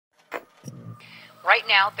Right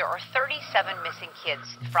now, there are 37 missing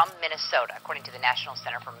kids from Minnesota, according to the National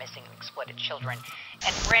Center for Missing and Exploited Children.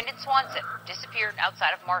 And Brandon Swanson disappeared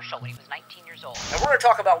outside of Marshall when he was 19 years old. And we're going to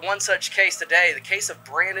talk about one such case today, the case of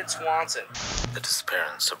Brandon Swanson. The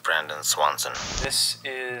disappearance of Brandon Swanson. This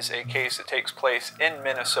is a case that takes place in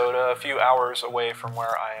Minnesota, a few hours away from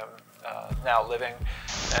where I am now living.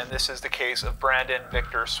 And this is the case of Brandon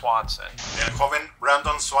Victor Swanson. Välkommen,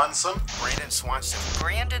 Brandon Swanson. Brandon Swanson.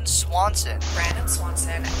 Brandon Swanson. Brandon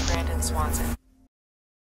Swanson. Brandon Swanson.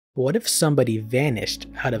 What if somebody vanished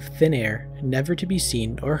out of thin air, never to be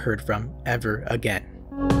seen or heard from ever again?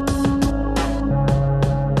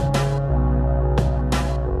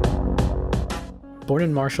 Born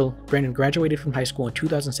in Marshall, Brandon graduated from high school in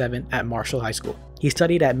 2007 at Marshall High School. He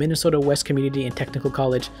studied at Minnesota West Community and Technical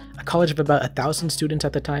College, a college of about 1,000 students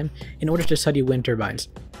at the time, in order to study wind turbines.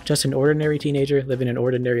 Just an ordinary teenager living an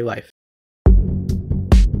ordinary life.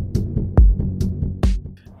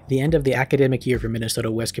 The end of the academic year for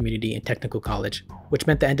Minnesota West Community and Technical College, which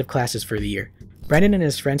meant the end of classes for the year. Brandon and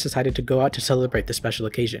his friends decided to go out to celebrate the special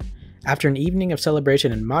occasion. After an evening of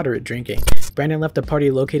celebration and moderate drinking, Brandon left a party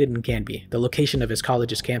located in Canby, the location of his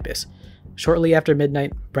college's campus. Shortly after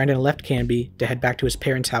midnight, Brandon left Canby to head back to his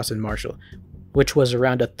parents' house in Marshall, which was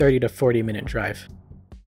around a 30 to 40 minute drive.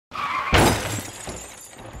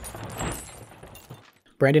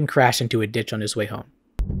 Brandon crashed into a ditch on his way home.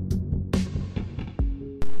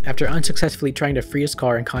 After unsuccessfully trying to free his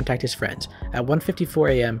car and contact his friends, at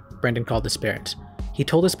 1:54 a.m., Brandon called his parents. He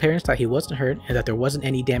told his parents that he wasn't hurt and that there wasn't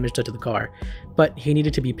any damage done to the car, but he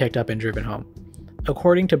needed to be picked up and driven home.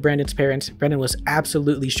 According to Brandon's parents, Brandon was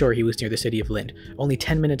absolutely sure he was near the city of Lind, only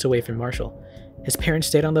 10 minutes away from Marshall. His parents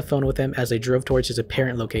stayed on the phone with him as they drove towards his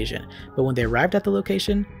apparent location, but when they arrived at the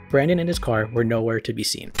location, Brandon and his car were nowhere to be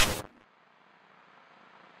seen.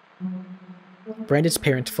 Brandon's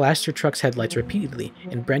parents flashed their truck's headlights repeatedly,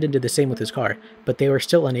 and Brandon did the same with his car, but they were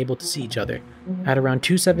still unable to see each other. At around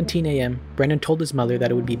 2:17 a.m., Brandon told his mother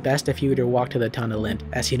that it would be best if he were to walk to the town of Lind,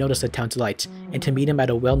 as he noticed the town's lights, and to meet him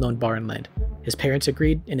at a well-known bar in Lind. His parents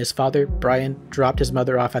agreed, and his father, Brian, dropped his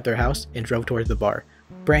mother off at their house and drove towards the bar.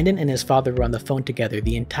 Brandon and his father were on the phone together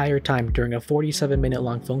the entire time during a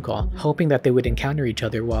 47-minute-long phone call, hoping that they would encounter each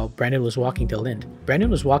other while Brandon was walking to Lind.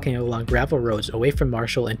 Brandon was walking along gravel roads away from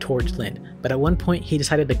Marshall and towards Lind, but at one point he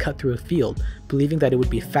decided to cut through a field, believing that it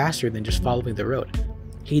would be faster than just following the road.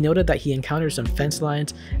 He noted that he encountered some fence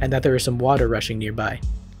lines and that there was some water rushing nearby.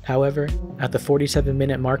 However, at the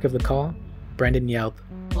 47-minute mark of the call, Brandon yelled,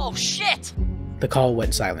 "Oh shit!" The call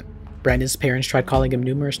went silent. Brandon's parents tried calling him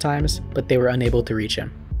numerous times, but they were unable to reach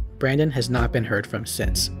him. Brandon has not been heard from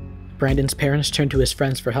since. Brandon's parents turned to his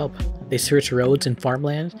friends for help. They searched roads and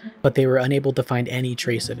farmland, but they were unable to find any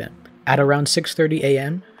trace of him. At around 6:30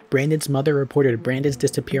 a.m., Brandon's mother reported Brandon's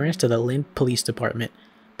disappearance to the Lind Police Department.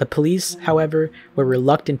 The police, however, were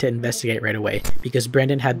reluctant to investigate right away because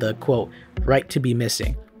Brandon had the, quote, right to be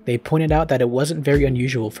missing. They pointed out that it wasn't very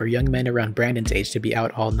unusual for young men around Brandon's age to be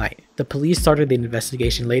out all night. The police started the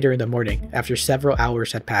investigation later in the morning after several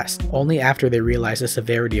hours had passed, only after they realized the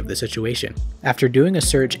severity of the situation. After doing a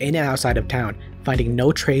search in and outside of town, finding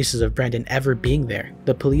no traces of Brandon ever being there,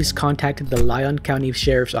 the police contacted the Lyon County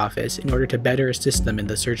Sheriff's Office in order to better assist them in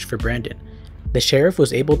the search for Brandon. The sheriff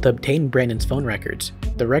was able to obtain Brandon's phone records.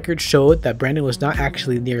 The records showed that Brandon was not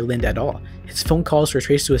actually near Lind at all. His phone calls were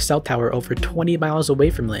traced to a cell tower over 20 miles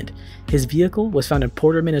away from Lind. His vehicle was found in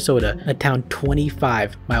Porter, Minnesota, a town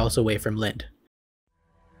 25 miles away from Lind.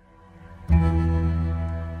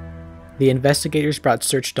 The investigators brought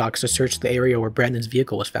search dogs to search the area where Brandon's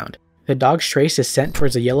vehicle was found. The dog's trace is sent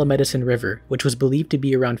towards the Yellow Medicine River, which was believed to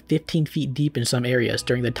be around 15 feet deep in some areas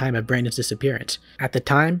during the time of Brandon's disappearance. At the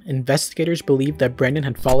time, investigators believed that Brandon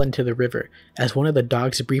had fallen into the river, as one of the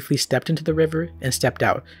dogs briefly stepped into the river and stepped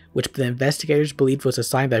out, which the investigators believed was a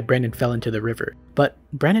sign that Brandon fell into the river. But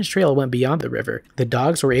Brandon's trail went beyond the river. The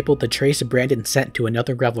dogs were able to trace Brandon's scent to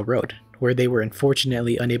another gravel road, where they were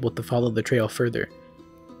unfortunately unable to follow the trail further.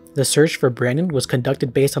 The search for Brandon was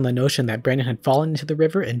conducted based on the notion that Brandon had fallen into the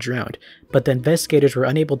river and drowned, but the investigators were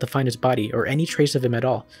unable to find his body or any trace of him at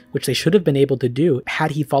all, which they should have been able to do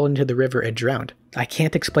had he fallen into the river and drowned. I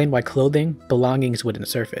can't explain why clothing, belongings wouldn't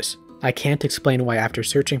surface. I can't explain why after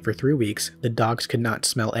searching for 3 weeks, the dogs could not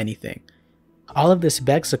smell anything. All of this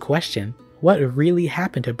begs the question, what really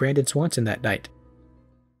happened to Brandon Swanson that night?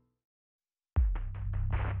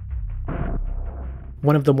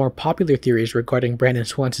 One of the more popular theories regarding Brandon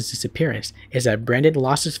Swanson's disappearance is that Brandon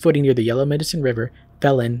lost his footing near the Yellow Medicine River,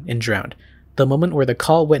 fell in, and drowned. The moment where the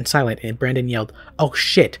call went silent and Brandon yelled, "Oh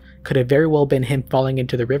shit," could have very well been him falling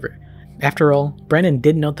into the river. After all, Brandon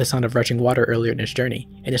did note the sound of rushing water earlier in his journey,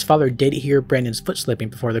 and his father did hear Brandon's foot slipping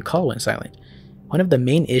before the call went silent. One of the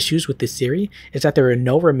main issues with this theory is that there are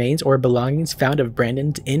no remains or belongings found of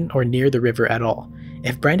Brandon in or near the river at all.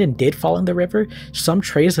 If Brandon did fall in the river, some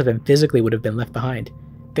trace of him physically would have been left behind.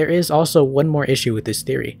 There is also one more issue with this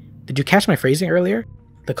theory. Did you catch my phrasing earlier?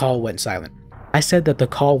 The call went silent. I said that the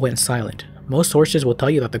call went silent. Most sources will tell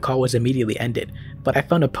you that the call was immediately ended, but I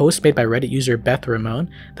found a post made by Reddit user Beth Ramon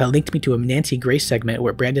that linked me to a Nancy Grace segment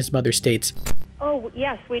where Brandon's mother states, "Oh,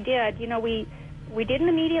 yes, we did. We didn't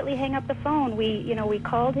immediately hang up the phone. We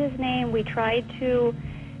called his name. We tried to,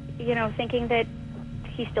 thinking that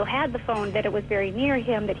he still had the phone, that it was very near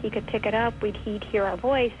him, that he could pick it up. He'd hear our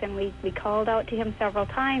voice, and we called out to him several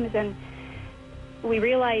times, and we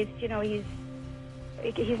realized,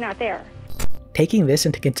 he's not there." Taking this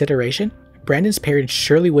into consideration, Brandon's parents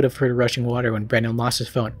surely would have heard rushing water when Brandon lost his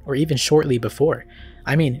phone, or even shortly before.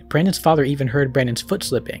 I mean, Brandon's father even heard Brandon's foot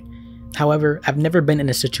slipping. However, I've never been in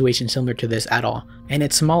a situation similar to this at all, and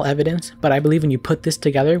it's small evidence, but I believe when you put this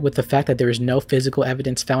together with the fact that there is no physical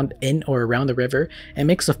evidence found in or around the river, it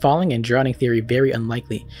makes the falling and drowning theory very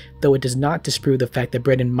unlikely, though it does not disprove the fact that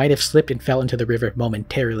Brandon might have slipped and fell into the river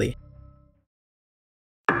momentarily.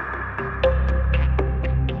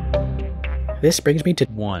 This brings me to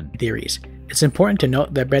 1 theories. It's important to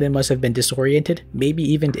note that Brandon must have been disoriented, maybe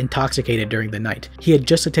even intoxicated during the night. He had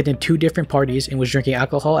just attended 2 different parties and was drinking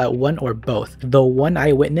alcohol at one or both. Though one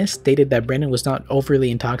eyewitness stated that Brandon was not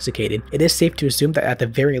overly intoxicated, it is safe to assume that at the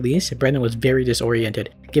very least, Brandon was very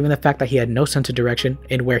disoriented, given the fact that he had no sense of direction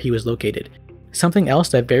in where he was located. Something else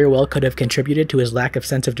that very well could have contributed to his lack of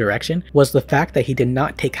sense of direction was the fact that he did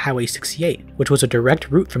not take Highway 68, which was a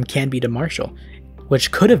direct route from Canby to Marshall, which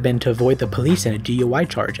could have been to avoid the police and a DUI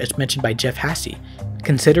charge as mentioned by Jeff Hasse.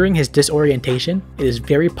 Considering his disorientation, it is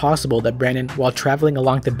very possible that Brandon, while traveling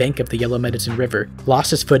along the bank of the Yellow Medicine River,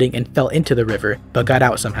 lost his footing and fell into the river, but got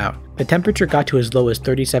out somehow. The temperature got to as low as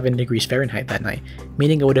 37 degrees Fahrenheit that night,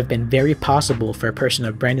 meaning it would have been very possible for a person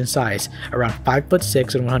of Brandon's size, around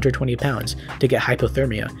 5'6" and 120 pounds, to get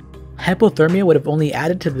hypothermia. Hypothermia would have only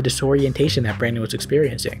added to the disorientation that Brandon was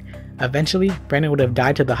experiencing. Eventually, Brandon would have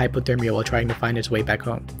died to the hypothermia while trying to find his way back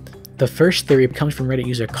home. The first theory comes from Reddit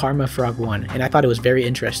user KarmaFrog1, and I thought it was very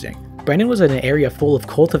interesting. Brandon was in an area full of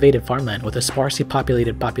cultivated farmland with a sparsely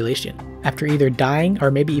populated population. After either dying or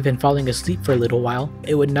maybe even falling asleep for a little while,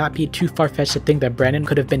 it would not be too far-fetched to think that Brandon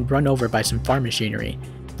could have been run over by some farm machinery.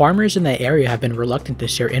 Farmers in that area have been reluctant to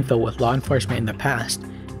share info with law enforcement in the past.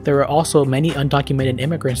 There are also many undocumented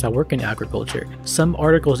immigrants that work in agriculture. Some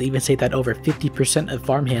articles even say that over 50% of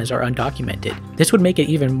farmhands are undocumented. This would make it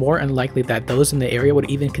even more unlikely that those in the area would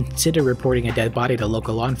even consider reporting a dead body to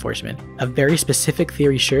local law enforcement. A very specific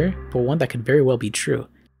theory, sure, but one that could very well be true.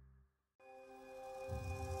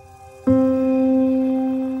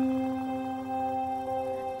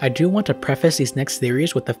 I do want to preface these next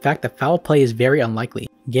theories with the fact that foul play is very unlikely.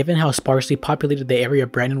 Given how sparsely populated the area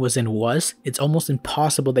Brandon was in was, it's almost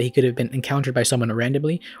impossible that he could have been encountered by someone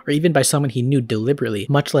randomly, or even by someone he knew deliberately,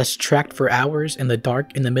 much less tracked for hours in the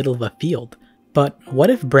dark in the middle of a field. But what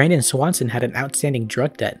if Brandon Swanson had an outstanding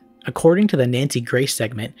drug debt? According to the Nancy Grace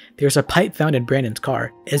segment, there's a pipe found in Brandon's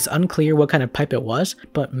car. It's unclear what kind of pipe it was,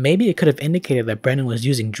 but maybe it could have indicated that Brandon was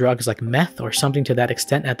using drugs like meth or something to that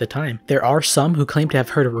extent at the time. There are some who claim to have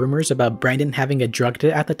heard rumors about Brandon having a drug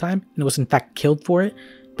debt at the time and was in fact killed for it,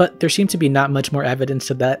 but there seems to be not much more evidence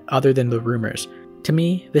to that other than the rumors. To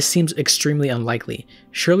me, this seems extremely unlikely.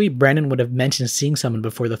 Surely Brandon would have mentioned seeing someone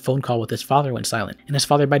before the phone call with his father went silent, and his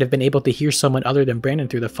father might have been able to hear someone other than Brandon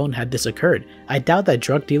through the phone had this occurred. I doubt that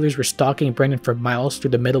drug dealers were stalking Brandon for miles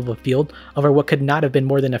through the middle of a field over what could not have been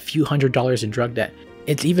more than a few $100s in drug debt.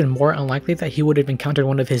 It's even more unlikely that he would have encountered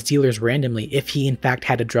one of his dealers randomly if he in fact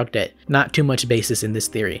had a drug debt. Not too much basis in this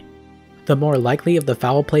theory. The more likely of the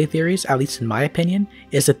foul play theories, at least in my opinion,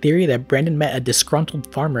 is the theory that Brandon met a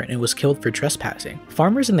disgruntled farmer and was killed for trespassing.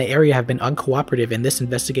 Farmers in the area have been uncooperative in this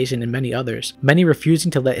investigation and many others, many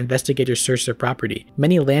refusing to let investigators search their property.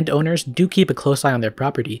 Many landowners do keep a close eye on their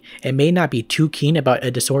property and may not be too keen about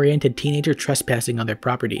a disoriented teenager trespassing on their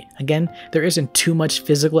property. Again, there isn't too much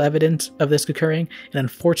physical evidence of this occurring, and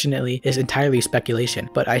unfortunately is entirely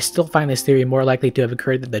speculation, but I still find this theory more likely to have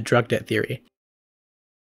occurred than the drug debt theory.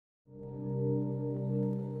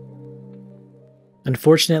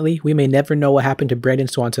 Unfortunately, we may never know what happened to Brandon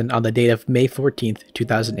Swanson on the date of May 14th,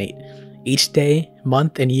 2008. Each day,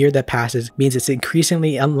 month, and year that passes means it's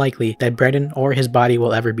increasingly unlikely that Brandon or his body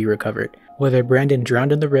will ever be recovered. Whether Brandon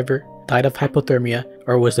drowned in the river, died of hypothermia,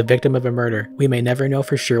 or was the victim of a murder, we may never know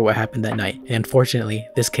for sure what happened that night, and unfortunately,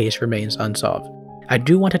 this case remains unsolved. I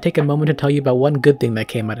do want to take a moment to tell you about one good thing that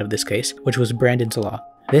came out of this case, which was Brandon's Law.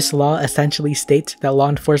 This law essentially states that law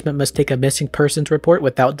enforcement must take a missing persons report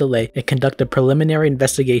without delay and conduct a preliminary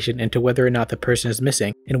investigation into whether or not the person is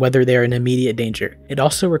missing and whether they are in immediate danger. It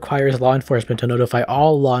also requires law enforcement to notify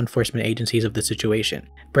all law enforcement agencies of the situation.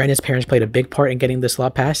 Brandon's parents played a big part in getting this law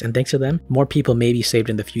passed, and thanks to them, more people may be saved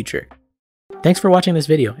in the future. Thanks for watching this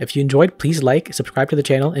video. If you enjoyed, please like, subscribe to the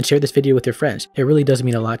channel, and share this video with your friends. It really does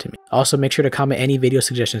mean a lot to me. Also, make sure to comment any video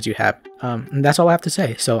suggestions you have. And that's all I have to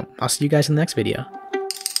say, so I'll see you guys in the next video.